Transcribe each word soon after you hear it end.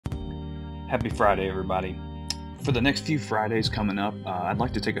Happy Friday, everybody. For the next few Fridays coming up, I'd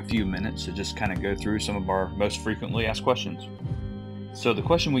like to take a few minutes to just kind of go through some of our most frequently asked questions. So the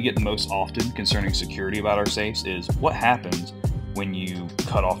question we get the most often concerning security about our safes is, what happens when you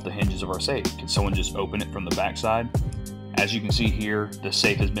cut off the hinges of our safe? Can someone just open it from the backside? As you can see here, the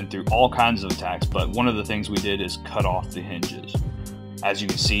safe has been through all kinds of attacks, but one of the things we did is cut off the hinges. As you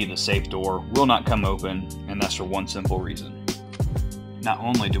can see, the safe door will not come open, and that's for one simple reason. Not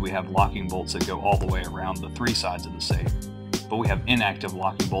only do we have locking bolts that go all the way around the three sides of the safe, but we have inactive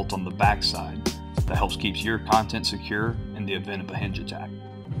locking bolts on the back side that helps keep your content secure in the event of a hinge attack.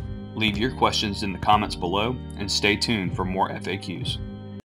 Leave your questions in the comments below and stay tuned for more FAQs.